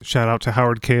Shout out to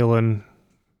Howard Kalin,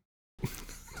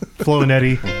 Flo and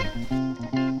Eddie.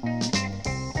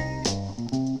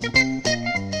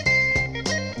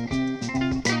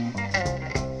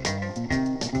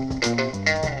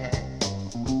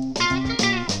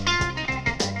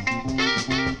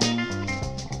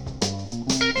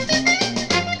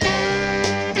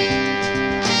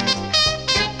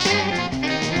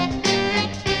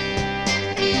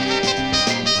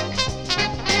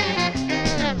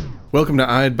 Welcome to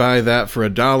I'd Buy That for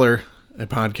 $1, a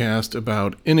podcast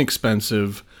about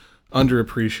inexpensive,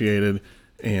 underappreciated,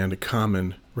 and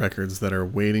common records that are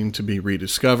waiting to be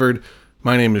rediscovered.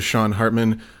 My name is Sean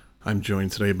Hartman. I'm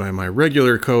joined today by my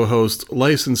regular co-host,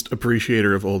 licensed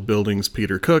appreciator of old buildings,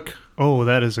 Peter Cook. Oh,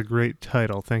 that is a great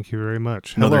title. Thank you very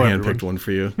much. Another Hello, hand-picked one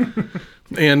for you.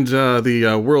 And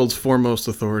the world's foremost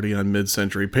authority on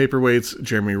mid-century paperweights,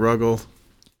 Jeremy Ruggles.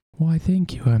 Why,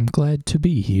 thank you. I'm glad to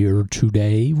be here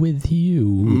today with you.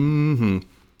 Mm-hmm.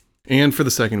 And for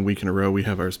the second week in a row, we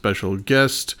have our special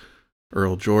guest,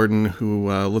 Earl Jordan, who,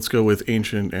 let's go with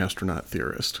ancient astronaut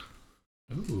theorist.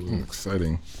 Ooh.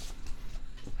 Exciting.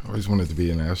 I always wanted to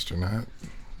be an astronaut.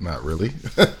 Not really.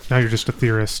 Now you're just a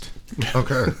theorist.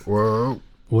 Okay, well...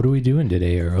 What are we doing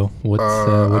today, Earl?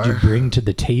 What'd you bring to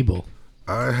the table?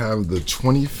 I have the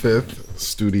 25th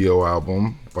studio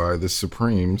album by the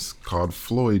Supremes called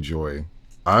Floyd Joy.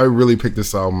 I really picked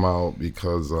this album out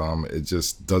because it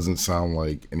just doesn't sound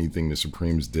like anything the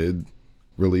Supremes did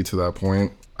really to that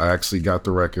point. I actually got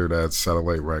the record at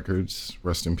Satellite Records.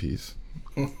 Rest in peace.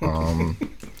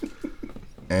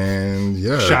 And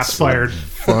yeah, shots fired.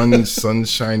 Fun,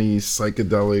 sunshiny,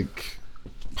 psychedelic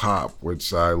pop,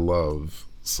 which I love.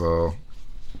 So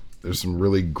there's some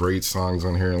really great songs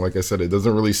on here, and like I said, it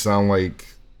doesn't really sound like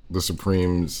the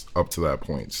Supremes up to that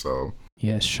point. So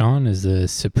yeah, Sean is a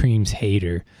Supremes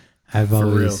hater. I've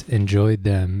always enjoyed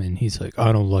them, and he's like,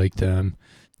 I don't like them.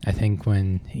 I think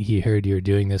when he heard you were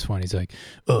doing this one, he's like,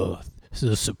 oh,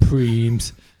 the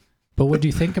Supremes. But what do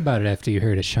you think about it after you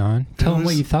heard it, Sean? Tell him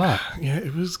what you thought. Yeah,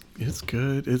 it's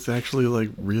good. It's actually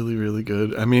like really, really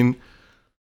good. I mean,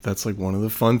 that's like one of the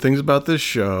fun things about this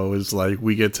show is like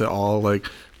we get to all like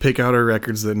pick out our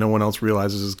records that no one else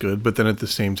realizes is good. But then at the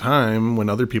same time, when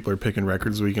other people are picking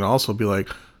records, we can also be like,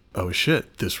 oh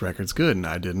shit, this record's good. And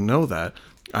I didn't know that.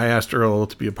 I asked Earl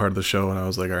to be a part of the show, and I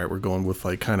was like, all right, we're going with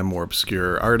like kind of more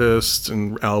obscure artists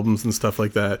and albums and stuff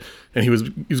like that. And he was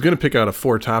going to pick out a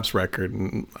Four Tops record,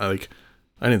 and I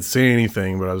didn't say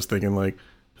anything, but I was thinking like,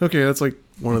 okay, that's like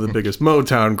one of the biggest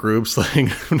Motown groups,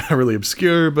 like not really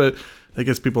obscure, but I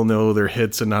guess people know their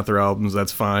hits and not their albums.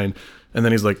 That's fine. And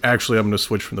then he's like, actually, I'm going to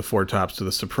switch from the Four Tops to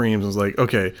the Supremes. I was like,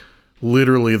 okay,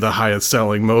 literally the highest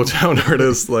selling Motown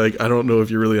artist. Like, I don't know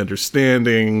if you're really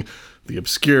understanding the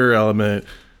obscure element.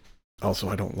 Also,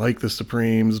 I don't like the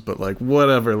Supremes, but like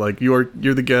whatever, like you're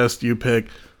the guest, you pick.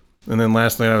 And then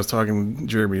last night I was talking to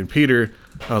Jeremy and Peter.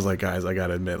 I was like, guys, I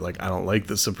gotta admit, like I don't like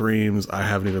the Supremes. I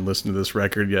haven't even listened to this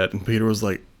record yet. And Peter was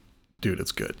like, dude,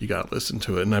 it's good. You gotta listen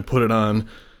to it. And I put it on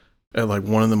at like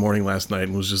 1 a.m. last night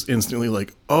and was just instantly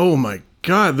like, oh my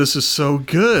God, this is so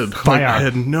good. Like I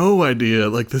had no idea.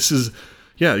 Like this is,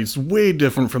 yeah, it's way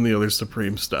different from the other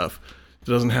Supreme stuff. It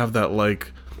doesn't have that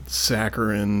like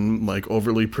saccharine, like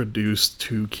overly produced,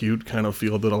 too cute kind of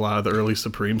feel that a lot of the early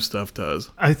Supreme stuff does.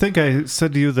 I think I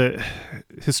said to you that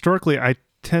historically I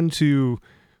tend to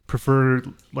prefer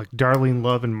like Darlene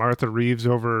Love and Martha Reeves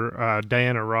over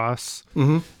Diana Ross.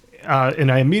 Mm-hmm.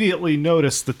 And I immediately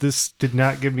noticed that this did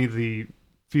not give me the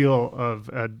feel of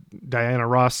Diana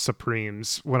Ross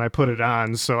Supremes when I put it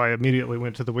on. So I immediately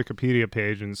went to the Wikipedia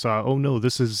page and saw, oh no,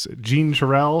 this is Jean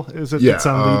Terrell. Is it that's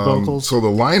on lead vocals? So the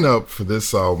lineup for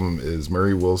this album is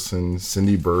Mary Wilson,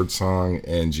 Cindy Birdsong,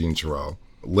 and Jean Terrell.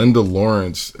 Linda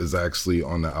Lawrence is actually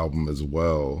on the album as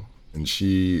well, and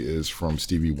she is from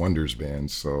Stevie Wonder's band.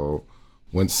 So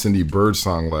once Cindy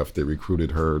Birdsong left, they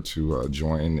recruited her to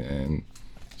join, and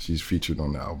she's featured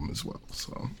on the album as well.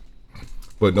 So,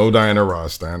 but no Diana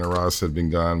Ross. Diana Ross had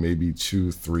been gone maybe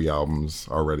 2-3 albums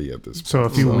already at this point. So a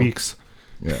few weeks.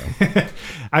 Yeah.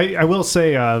 I will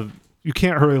say, You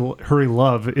Can't Hurry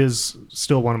Love is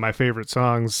still one of my favorite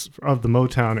songs of the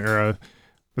Motown era,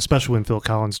 especially when Phil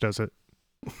Collins does it.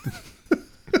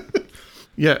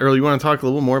 Yeah, Earl, you want to talk a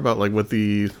little more about like what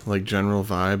the like general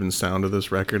vibe and sound of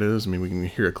this record is? I mean, we can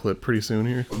hear a clip pretty soon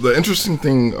here. The interesting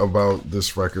thing about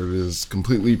this record is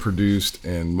completely produced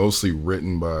and mostly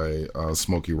written by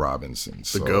Smokey Robinson.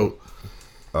 The GOAT.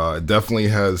 It definitely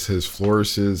has his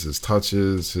flourishes, his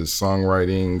touches, his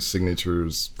songwriting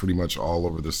signatures pretty much all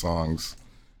over the songs.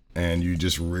 And you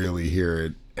just really hear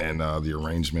it, and the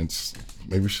arrangements.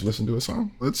 Maybe we should listen to a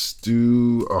song. Let's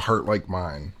do A Heart Like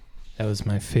Mine. That was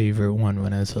my favorite one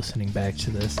when I was listening back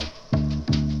to this.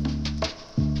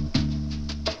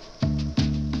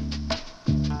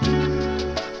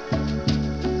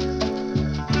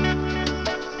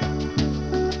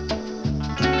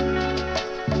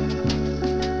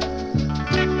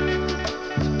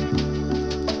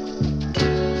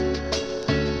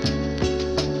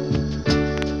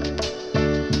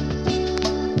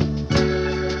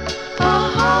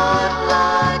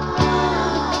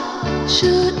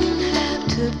 Shouldn't have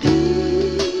to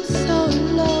be so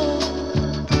low.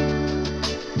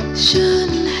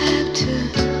 Shouldn't have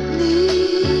to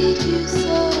need you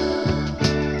so.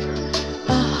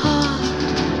 A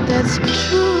heart that's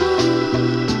true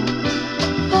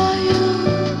for you,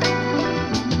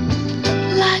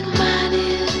 like mine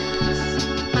is.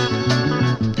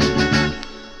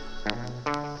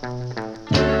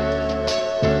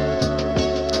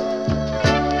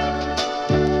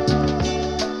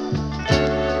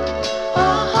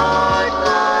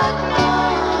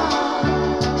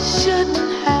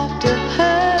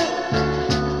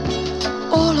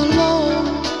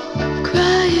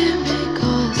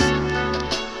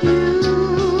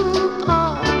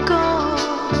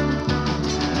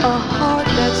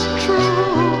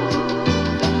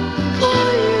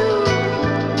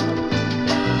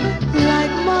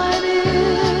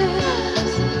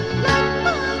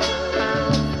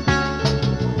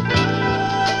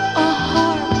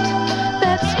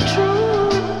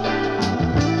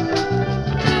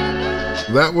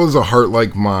 That was A Heart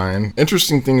Like Mine.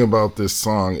 Interesting thing about this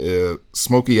song is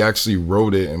Smokey actually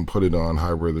wrote it and put it on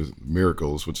High Weather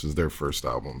Miracles, which is their first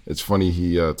album. It's funny,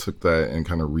 he took that and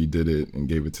kind of redid it and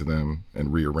gave it to them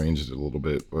and rearranged it a little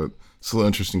bit, but it's a little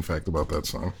interesting fact about that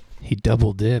song. He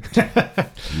double dipped.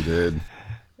 He did.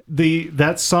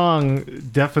 That song,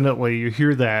 definitely, you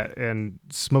hear that, and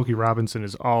Smokey Robinson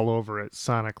is all over it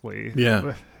sonically.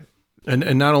 Yeah.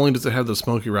 And not only does it have the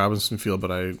Smokey Robinson feel,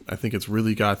 but I think it's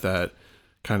really got that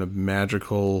kind of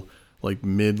magical, like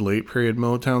mid-late period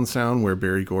Motown sound where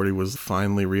Berry Gordy was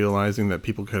finally realizing that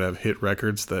people could have hit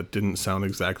records that didn't sound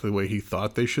exactly the way he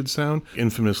thought they should sound.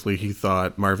 Infamously, he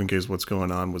thought Marvin Gaye's What's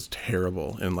Going On was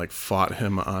terrible and like fought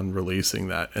him on releasing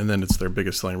that. And then it's their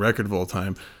biggest selling record of all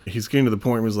time. He's getting to the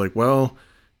point where he's like, well,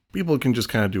 people can just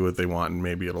kind of do what they want and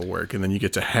maybe it'll work. And then you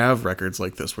get to have records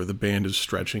like this where the band is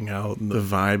stretching out and the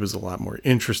vibe is a lot more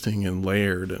interesting and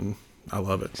layered, and I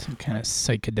love it. Some kind of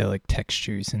psychedelic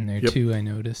textures in there too, I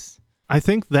noticed. I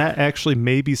think that actually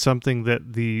may be something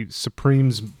that the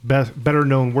Supremes' better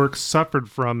known work suffered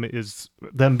from, is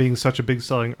them being such a big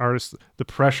selling artist, the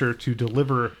pressure to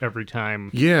deliver every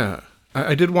time. Yeah.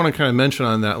 I did want to kind of mention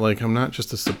on that, like, I'm not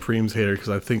just a Supremes hater because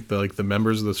I think the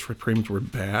members of the Supremes were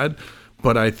bad,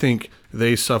 but I think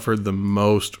they suffered the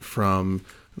most from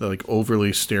the like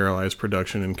overly sterilized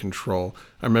production and control.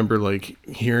 I remember like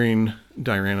hearing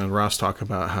Diana Ross talk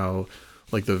about how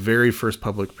like the very first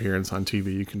public appearance on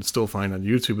TV, you can still find on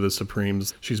YouTube of the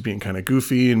Supremes, she's being kind of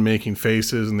goofy and making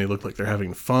faces and they look like they're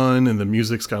having fun and the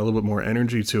music's got a little bit more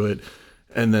energy to it.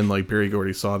 And then like Berry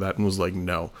Gordy saw that and was like,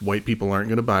 no, white people aren't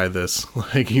going to buy this.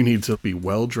 Like you need to be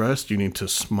well dressed. You need to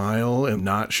smile and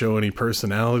not show any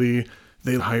personality.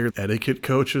 They hired etiquette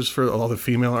coaches for all the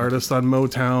female artists on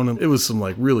Motown. And it was some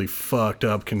like really fucked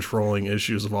up controlling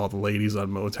issues of all the ladies on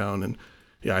Motown. And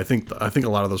yeah, I think a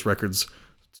lot of those records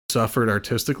suffered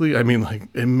artistically. I mean, like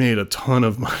it made a ton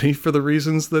of money for the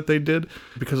reasons that they did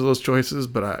because of those choices.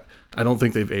 But I don't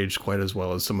think they've aged quite as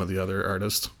well as some of the other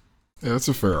artists. Yeah, that's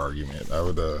a fair argument. I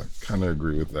would kind of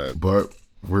agree with that. But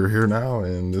we're here now,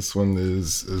 and this one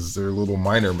is their little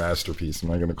minor masterpiece. I'm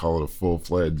not going to call it a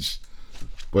full-fledged,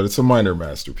 but it's a minor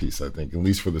masterpiece, I think, at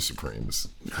least for the Supremes.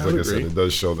 Like I said, it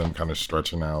does show them kind of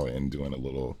stretching out and doing a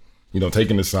little,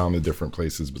 taking the sound to different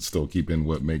places, but still keeping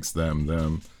what makes them,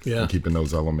 and keeping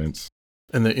those elements.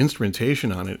 And the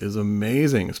instrumentation on it is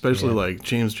amazing, especially like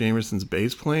James Jamerson's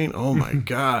bass playing. Oh my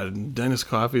God. And Dennis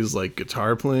Coffey's like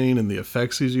guitar playing and the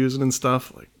effects he's using and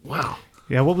stuff. Like, wow.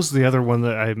 Yeah, what was the other one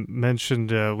that I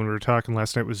mentioned when we were talking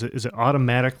last night? Is it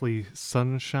Automatically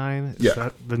Sunshine? Is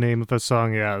that the name of the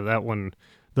song? Yeah, that one.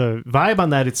 The vibe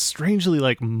on that, it's strangely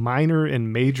like minor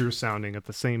and major sounding at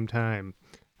the same time.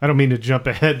 I don't mean to jump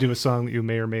ahead to a song that you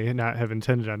may or may not have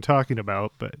intended on talking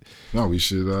about, but... No, we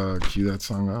should cue that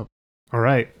song up. All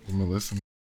right. Give me a listen.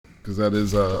 Because that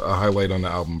is a highlight on the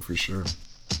album for sure.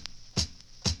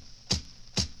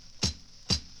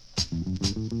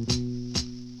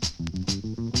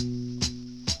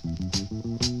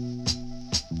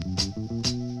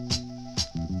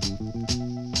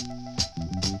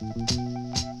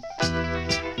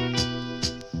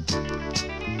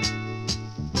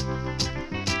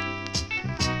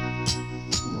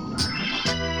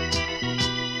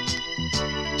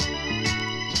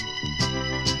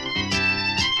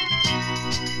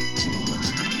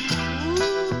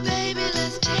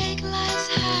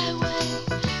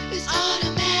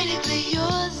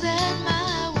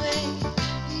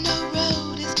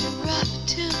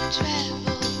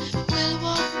 travel. We'll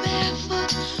walk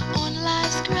barefoot on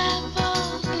life's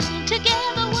gravel.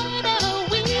 Together, whatever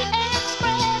we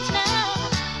express now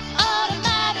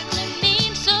automatically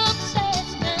means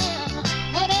success now.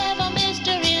 Whatever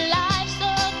mystery life's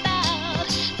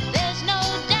about, there's no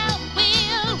doubt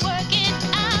we'll work it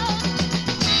out.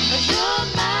 You're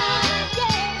mine,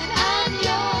 yeah, and I'm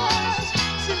yours.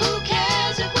 So who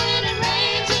cares if when it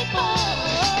rains it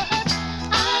pours?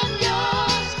 I'm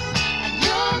yours and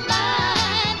you're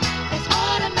mine. It's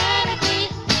automatically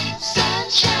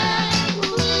sunshine.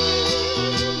 Ooh,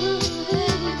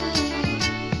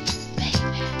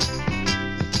 baby.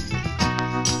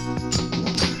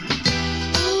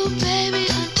 Ooh, baby,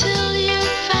 until you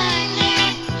find me,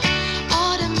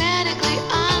 automatically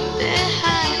I'm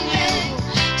behind you.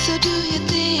 So do your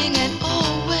thing and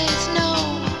always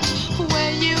know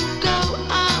where you go,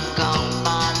 I'm gon'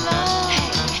 follow.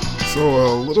 So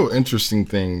a little interesting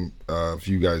thing, if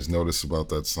you guys notice about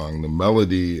that song, the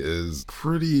melody is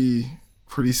pretty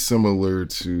similar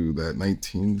to that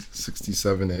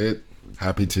 1967 hit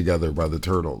 "Happy Together" by the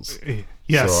Turtles.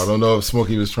 Yes. So I don't know if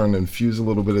Smokey was trying to infuse a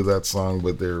little bit of that song,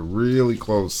 but they're really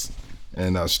close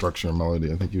in structure and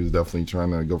melody. I think he was definitely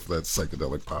trying to go for that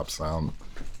psychedelic pop sound.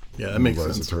 Yeah, that makes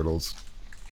Utilized sense. The Turtles.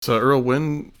 So Earl,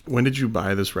 when did you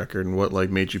buy this record, and what like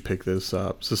made you pick this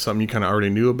up? Is this something you kind of already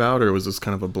knew about, or was this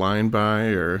kind of a blind buy,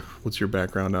 or what's your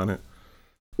background on it?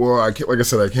 Well, like I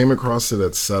said, I came across it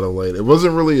at Satellite. It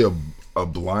wasn't really a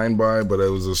blind buy, but it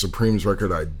was a Supremes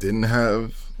record I didn't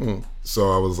have.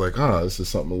 So I was like, this is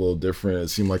something a little different. It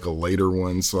seemed like a later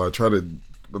one. So I've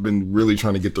been really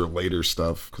trying to get their later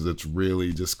stuff because it's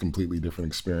really just completely different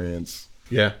experience.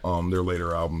 Yeah. Their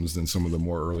later albums than some of the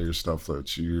more earlier stuff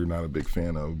that you're not a big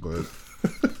fan of, but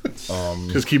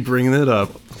Just keep bringing it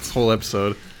up this whole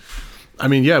episode. I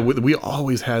mean, yeah, we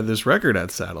always had this record at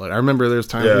Satellite. I remember there's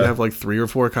times we'd have like 3 or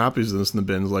 4 copies of this in the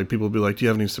bins. Like people would be like, "Do you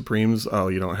have any Supremes?" "Oh,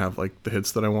 you don't have like the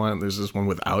hits that I want." There's this one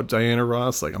without Diana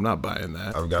Ross. Like I'm not buying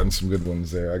that. I've gotten some good ones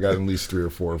there. I got at least 3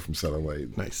 or 4 from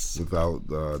Satellite. Nice. Without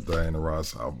Diana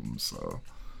Ross albums. So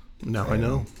Now I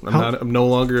know. I'm no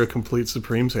longer a complete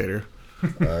Supremes hater.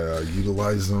 I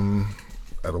utilize them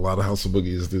at a lot of House of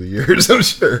Boogies through the years, I'm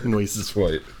sure. Nice. This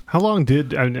point. How long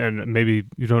did, and maybe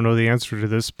you don't know the answer to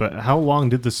this, but how long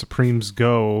did the Supremes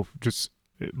go just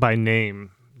by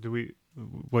name? Do we,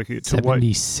 like, to what?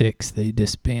 76 they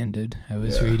disbanded. I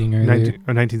was reading earlier.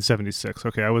 1976.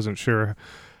 Okay, I wasn't sure.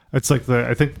 It's like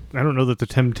I don't know that the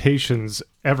Temptations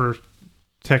ever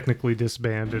technically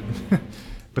disbanded.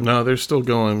 But no, they're still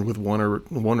going with one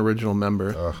original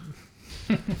member.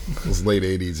 Those late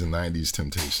 80s and 90s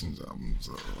Temptations albums.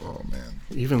 Oh, man.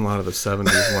 Even a lot of the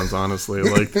 70s ones, honestly.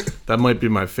 Like, that might be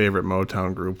my favorite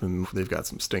Motown group, and they've got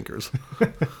some stinkers.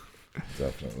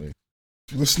 Definitely.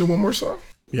 Listen to one more song?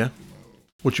 Yeah.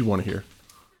 What you want to hear?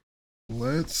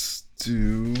 Let's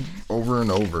do Over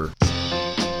and Over.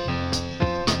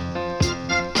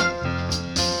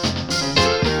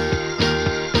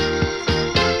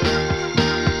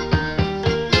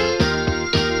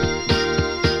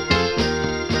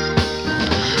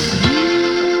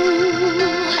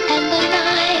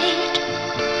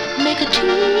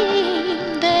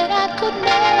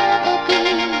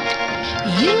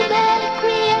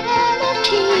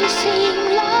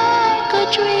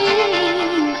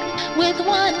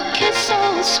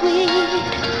 Sweet,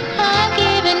 I'll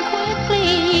give in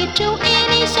quickly to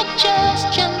any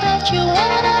suggestion that you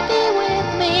wanna be with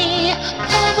me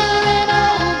over and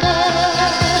over.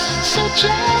 So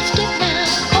just it now,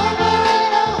 over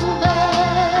and over.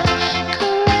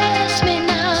 Caress me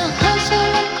now, closer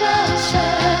and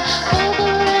closer, over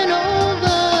and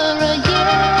over again.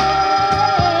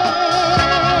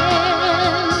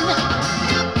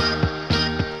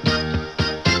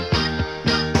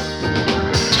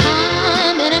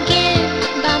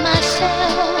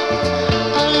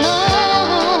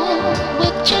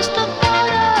 Just the thought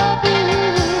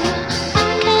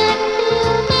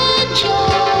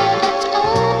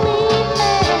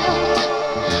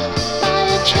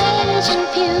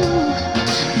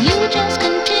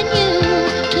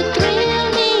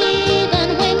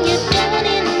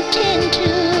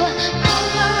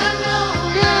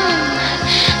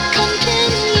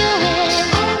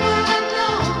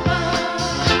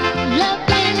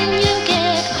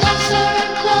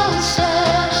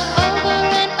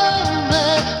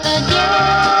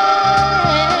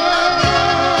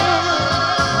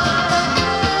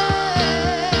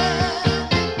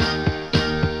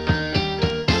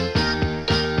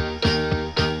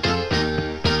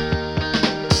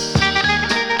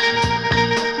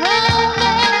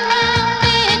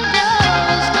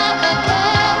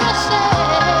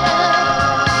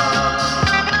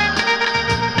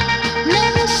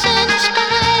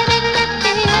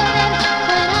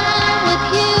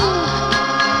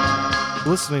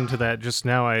listening to that just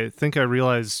now, I think I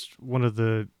realized one of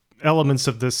the elements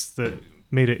of this that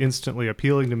made it instantly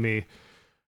appealing to me.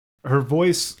 Her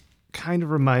voice kind of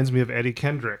reminds me of Eddie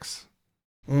Kendricks.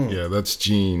 Yeah, that's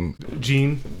Gene.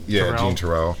 Gene? Yeah, Terrell. Gene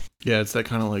Terrell. Yeah, it's that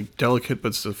kind of like delicate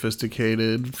but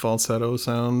sophisticated falsetto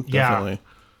sound. Yeah. Definitely.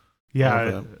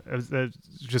 Yeah,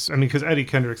 because Eddie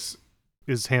Kendricks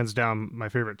is hands down my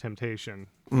favorite Temptation.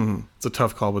 It's a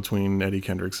tough call between Eddie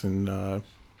Kendricks and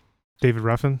David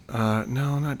Ruffin?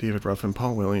 no, not David Ruffin,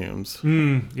 Paul Williams.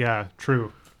 Yeah,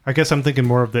 true. I guess I'm thinking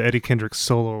more of the Eddie Kendricks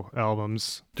solo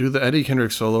albums. Dude, the Eddie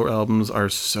Kendricks solo albums are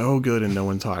so good and no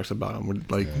one talks about them.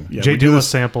 We're like, Jay Dilla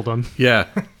sampled them. Yeah,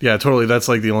 totally. That's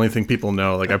like the only thing people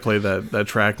know. Like I played that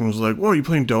track and was like, "Whoa, are you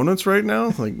playing Donuts right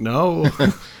now?" Like, no.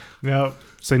 Yeah,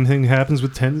 same thing happens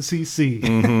with 10cc.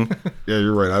 Yeah,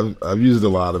 you're right. I've used a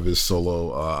lot of his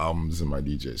solo albums in my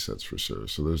DJ sets for sure.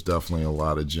 So there's definitely a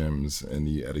lot of gems in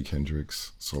the Eddie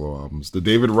Kendricks solo albums. The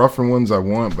David Ruffin ones I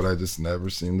want, but I just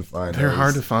never seem to find. They're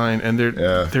hard to find, and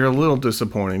they're a little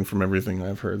disappointing from everything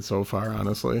I've heard so far,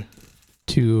 honestly.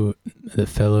 To the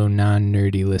fellow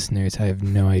non-nerdy listeners, I have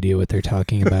no idea what they're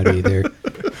talking about either.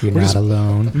 You're not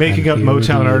alone. Making I'm up here with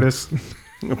Motown you. artists.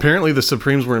 Apparently, the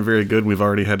Supremes weren't very good. We've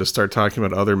already had to start talking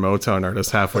about other Motown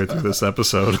artists halfway through this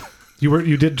episode.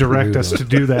 You did direct us to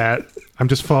do that. I'm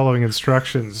just following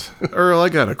instructions. Earl, I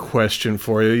got a question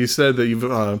for you. You said that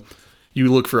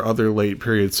you look for other late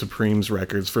period Supremes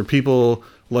records. For people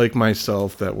like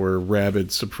myself that were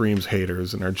rabid Supremes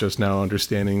haters and are just now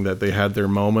understanding that they had their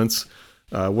moments,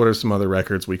 what are some other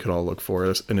records we could all look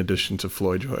for in addition to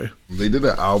Floyd Joy? They did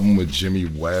an album with Jimmy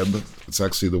Webb. It's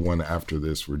actually the one after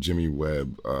this where Jimmy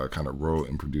Webb kind of wrote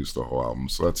and produced the whole album.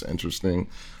 So that's interesting.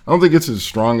 I don't think it's as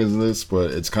strong as this,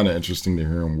 but it's kind of interesting to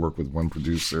hear him work with one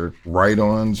producer. Right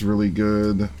On's really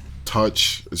good.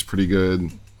 Touch is pretty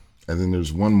good. And then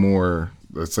there's one more.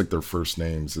 That's like their first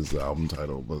names is the album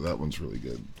title, but that one's really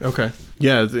good. Okay.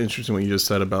 Yeah, it's interesting what you just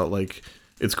said about like,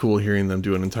 it's cool hearing them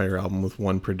do an entire album with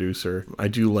one producer. I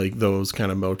do like those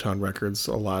kind of Motown records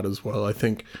a lot as well. I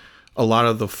think a lot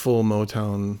of the full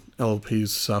Motown LPs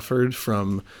suffered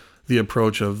from the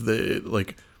approach of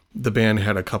the band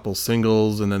had a couple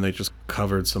singles and then they just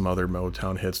covered some other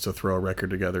Motown hits to throw a record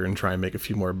together and try and make a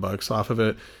few more bucks off of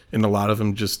it. And a lot of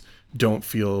them just don't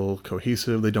feel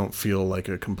cohesive. They don't feel like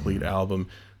a complete album.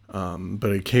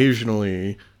 But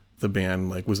occasionally the band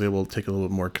was able to take a little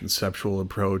more conceptual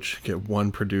approach, get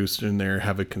one producer in there,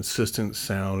 have a consistent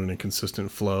sound and a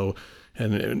consistent flow.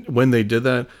 And when they did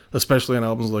that, especially on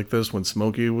albums like this, when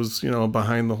Smokey was,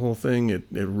 behind the whole thing, it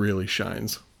really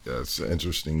shines. Yeah, it's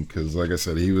interesting because, like I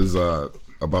said, he was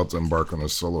about to embark on a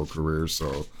solo career.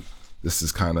 So this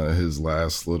is kind of his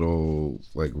last little,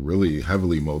 really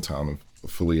heavily Motown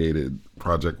affiliated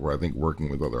project where I think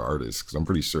working with other artists, because I'm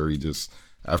pretty sure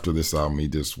after this album, he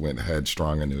just went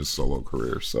headstrong into his solo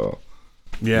career. So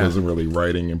he wasn't really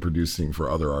writing and producing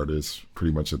for other artists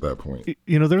pretty much at that point.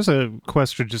 There's a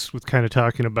question just with kind of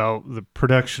talking about the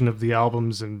production of the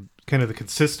albums and kind of the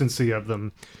consistency of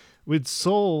them. With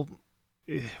Soul,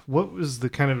 what was the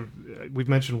kind of, we've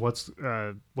mentioned what's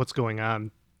going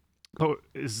on, but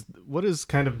what is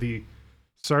kind of the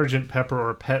Sgt. Pepper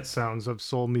or Pet sounds of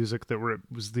soul music that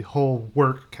was the whole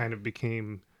work kind of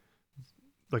became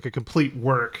like a complete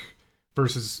work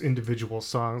versus individual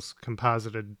songs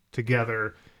composited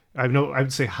together? I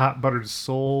would say Hot Buttered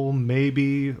Soul,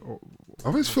 maybe. I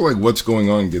always feel like What's Going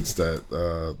On gets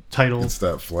that title, gets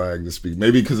that flag to speak.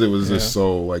 Maybe because it was just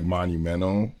so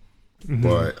monumental. Mm-hmm.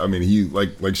 But I mean, he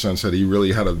like Sean said, he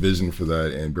really had a vision for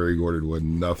that, and Berry Gordy had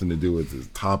nothing to do with the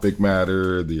topic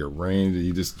matter, the arrangement.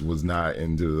 He just was not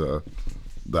into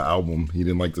the album. He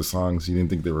didn't like the songs. He didn't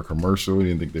think they were commercial. He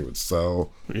didn't think they would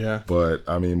sell. Yeah. But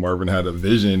I mean, Marvin had a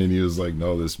vision, and he was like,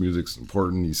 "No, this music's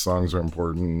important. These songs are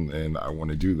important, and I want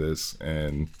to do this."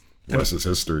 And the rest is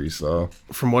history. So,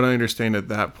 from what I understand, at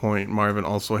that point, Marvin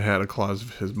also had a clause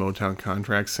of his Motown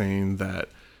contract saying that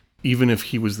even if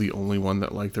he was the only one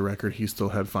that liked the record, he still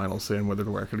had final say in whether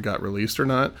the record got released or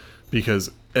not,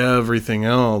 because everything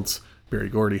else, Berry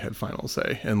Gordy had final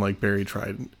say. And Berry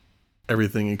tried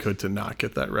everything he could to not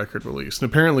get that record released. And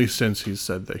apparently since he's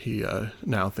said that he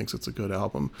now thinks it's a good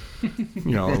album,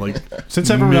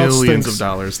 since everyone else millions thinks of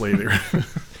dollars later.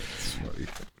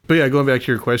 But yeah, going back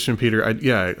to your question, Peter, I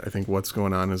think What's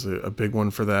Going On is a big one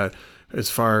for that. As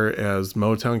far as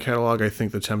Motown catalog, I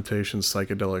think the Temptations'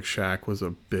 Psychedelic Shack was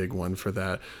a big one for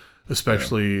that.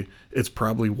 Especially, it's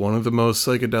probably one of the most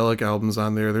psychedelic albums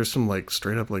on there. There's some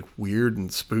straight up weird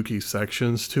and spooky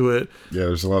sections to it. Yeah,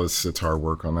 there's a lot of sitar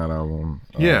work on that album.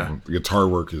 Yeah. The guitar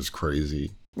work is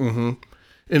crazy. Mm-hmm.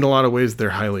 in a lot of ways, they're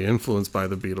highly influenced by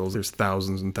the Beatles. There's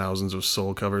thousands and thousands of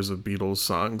soul covers of Beatles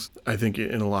songs. I think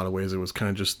in a lot of ways it was kind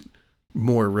of just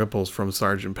more ripples from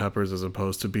Sgt. Pepper's as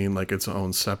opposed to being like its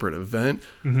own separate event.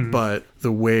 But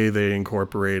the way they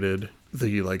incorporated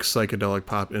the like psychedelic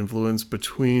pop influence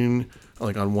between,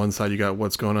 like, on one side you got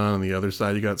What's Going On the other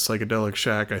side you got Psychedelic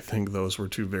Shack, I think those were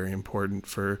two very important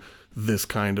for this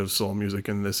kind of soul music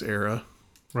in this era.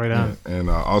 Right on. And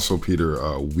also, Peter,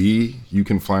 You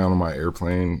Can Fly On My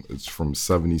Airplane, it's from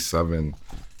 77,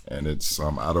 and it's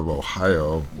out of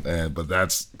Ohio, but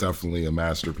that's definitely a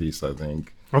masterpiece, I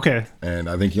think. Okay. And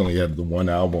I think he only had the one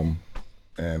album,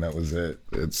 and that was it.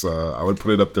 It's I would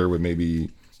put it up there with maybe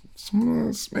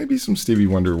some Stevie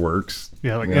Wonder works.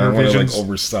 Yeah, like I don't want to like Intervisions.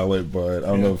 oversell it, but I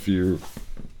don't know if you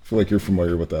feel like you're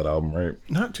familiar with that album, right?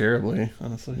 Not terribly,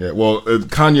 honestly. Yeah, well,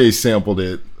 Kanye sampled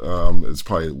it. It's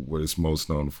probably what it's most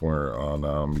known for on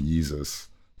Yeezus,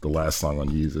 the last song on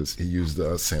Yeezus. He used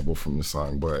a sample from the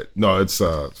song, but no, it's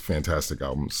a fantastic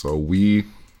album. So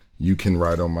You Can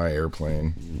Ride on My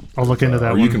Airplane. I'll look into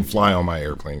that or one. You Can Fly on My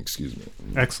Airplane, excuse me.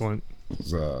 Excellent.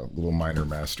 It's a little minor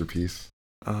masterpiece.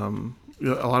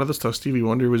 A lot of the stuff Stevie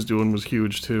Wonder was doing was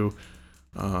huge too.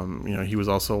 He was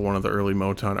also one of the early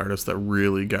Motown artists that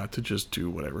really got to just do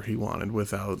whatever he wanted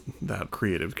without that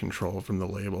creative control from the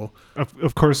label.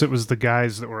 Of course, it was the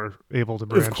guys that were able to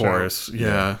branch Of course,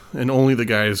 yeah. And only the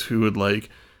guys who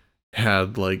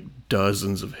had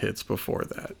dozens of hits before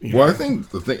that. Well, I think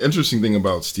the interesting thing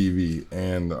about Stevie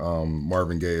and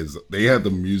Marvin Gaye is they had the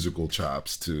musical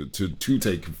chops to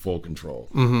take full control.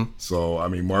 So, I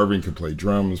mean, Marvin could play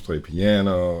drums, play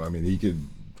piano. I mean, he could,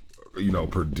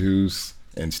 produce,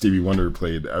 and Stevie Wonder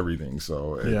played everything.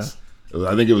 So,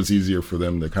 I think it was easier for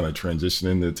them to kind of transition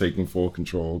into taking full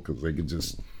control because they could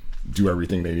just do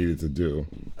everything they needed to do.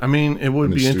 I mean, it would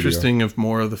be studio. Interesting if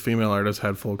more of the female artists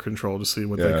had full control to see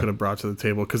what they could have brought to the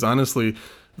table. Because honestly,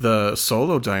 the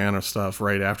solo Diana stuff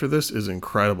right after this is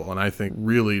incredible, and I think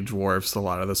really dwarfs a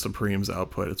lot of the Supremes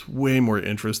output. It's way more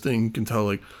interesting. You can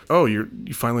tell, you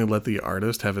finally let the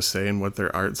artist have a say in what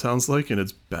their art sounds like, and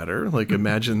it's better.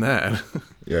 Imagine that.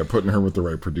 Yeah, putting her with the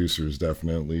right producers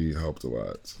definitely helped a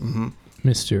lot.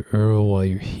 Mr. Earl, while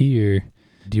you're here,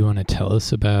 do you want to tell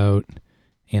us about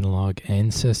Analog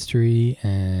Ancestry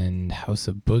and House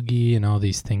of Boogie and all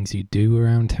these things you do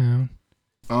around town?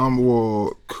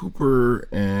 Well, Cooper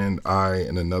and I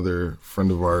and another friend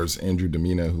of ours, Andrew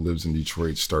Domina, who lives in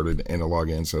Detroit, started Analog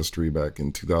Ancestry back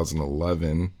in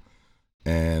 2011.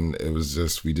 And it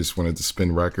was we just wanted to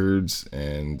spin records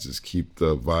and just keep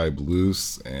the vibe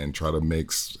loose and try to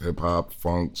mix hip hop,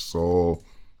 funk, soul,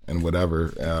 and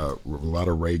whatever, a lot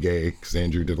of reggae, because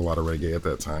Andrew did a lot of reggae at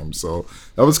that time. So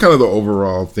that was kind of the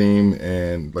overall theme.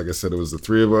 And like I said, it was the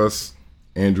three of us.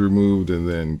 Andrew moved and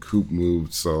then Coop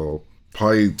moved. So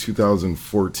probably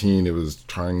 2014, I was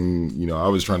trying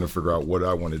to figure out what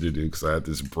I wanted to do because I had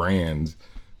this brand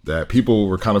that people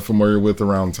were kind of familiar with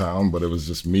around town, but it was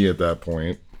just me at that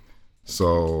point.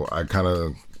 So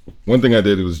one thing I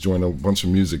did was join a bunch of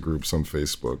music groups on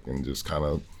Facebook and just kind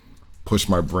of push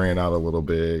my brand out a little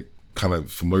bit, kind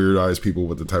of familiarize people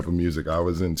with the type of music I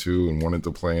was into and wanted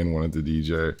to play and wanted to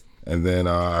DJ. And then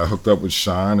I hooked up with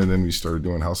Sean, and then we started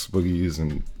doing House of Boogies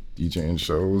and DJing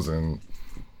shows, and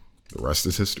the rest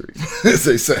is history, as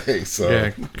they say.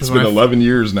 So it's been 11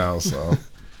 years now. So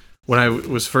when I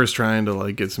was first trying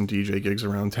to get some DJ gigs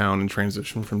around town and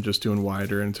transition from just doing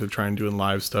wider into trying doing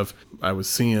live stuff, I was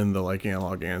seeing the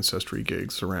Analog Ancestry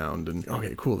gigs around, and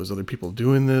okay, cool, there's other people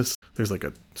doing this. There's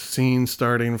a scene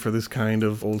starting for this kind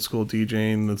of old school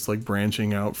DJing that's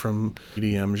branching out from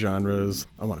EDM genres.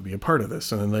 I want to be a part of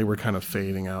this. And then they were kind of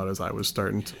fading out as I was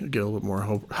starting to get a little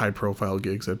more high profile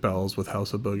gigs at Bell's with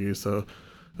House of Boogie. So it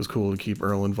was cool to keep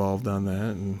Earl involved on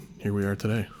that, and here we are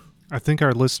today. I think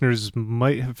our listeners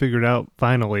might have figured out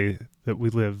finally that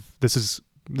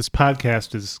this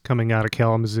podcast is coming out of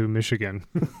Kalamazoo, Michigan.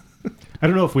 I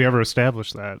don't know if we ever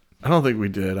established that. I don't think we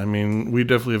did. I mean, we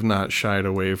definitely have not shied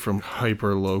away from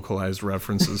hyper localized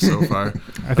references so far.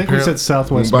 I think we said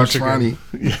Southwest Michigan.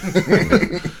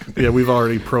 Yeah, we've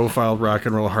already profiled Rock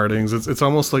and Roll Hardings. It's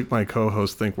almost like my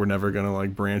co-hosts think we're never going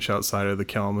to branch outside of the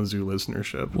Kalamazoo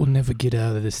listenership. We'll never get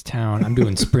out of this town. I'm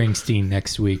doing Springsteen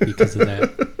next week because of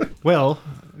that. Well,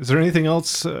 is there anything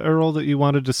else, Earl, that you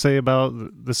wanted to say about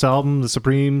this album, the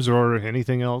Supremes, or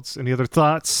anything else? Any other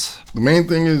thoughts? The main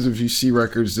thing is if you see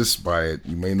records, just buy it.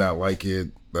 You may not like it.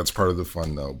 That's part of the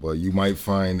fun, though. But you might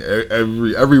find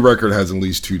every record has at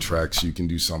least 2 tracks you can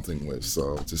do something with.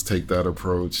 So just take that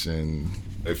approach, and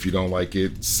if you don't like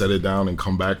it, set it down and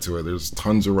come back to it. There's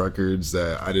tons of records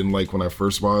that I didn't like when I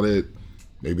first bought it,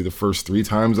 maybe the first 3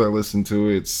 times I listened to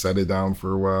it, set it down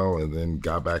for a while, and then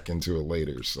got back into it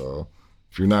later. So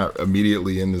if you're not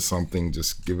immediately into something,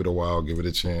 just give it a while, give it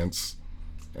a chance,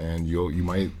 and you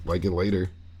might like it later.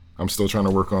 I'm still trying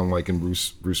to work on liking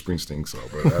Bruce Springsteen,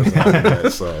 but that's not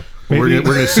that. So we're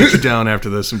gonna sit you down after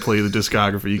this and play the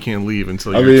discography. You can't leave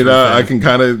until. I mean, I can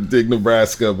kind of dig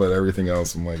Nebraska, but everything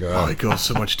else, I'm like, it goes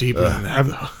so much deeper than that.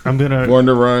 Though. I'm gonna Born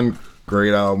to Run,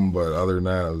 great album, but other than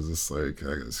that, I was just like,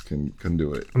 I just couldn't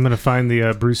do it. I'm gonna find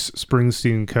the Bruce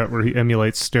Springsteen cut where he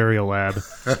emulates Stereolab.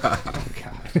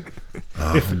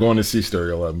 I'm going to see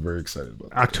Stereolab. I'm very excited about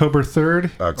that. October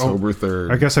 3rd. October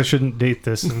 3rd. I guess I shouldn't date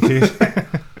this in case.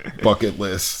 Bucket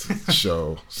list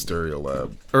show,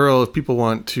 Stereolab. Earl, if people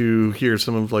want to hear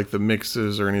some of like the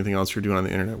mixes or anything else you're doing on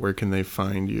the internet, where can they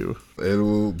find you?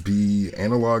 It'll be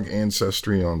Analog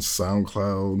Ancestry on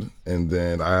SoundCloud, and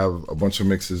then I have a bunch of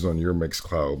mixes on your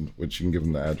Mixcloud, which you can give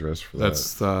them the address for that.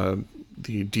 That's the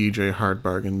DJ Hard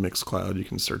Bargain Mixcloud. You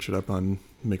can search it up on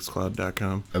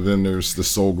Mixcloud.com. And then there's the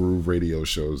Soul Groove radio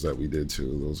shows that we did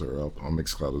too. Those are up on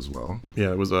Mixcloud as well.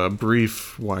 Yeah, it was a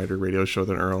brief, wider radio show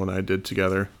than Earl and I did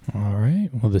together. All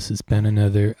right. Well, this has been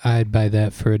another I'd Buy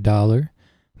That for $1.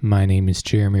 My name is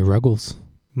Jeremy Ruggles.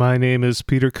 My name is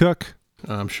Peter Cook.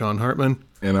 I'm Sean Hartman.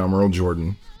 And I'm Earl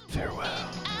Jordan.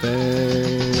 Farewell.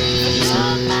 Thanks.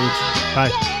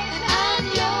 Bye.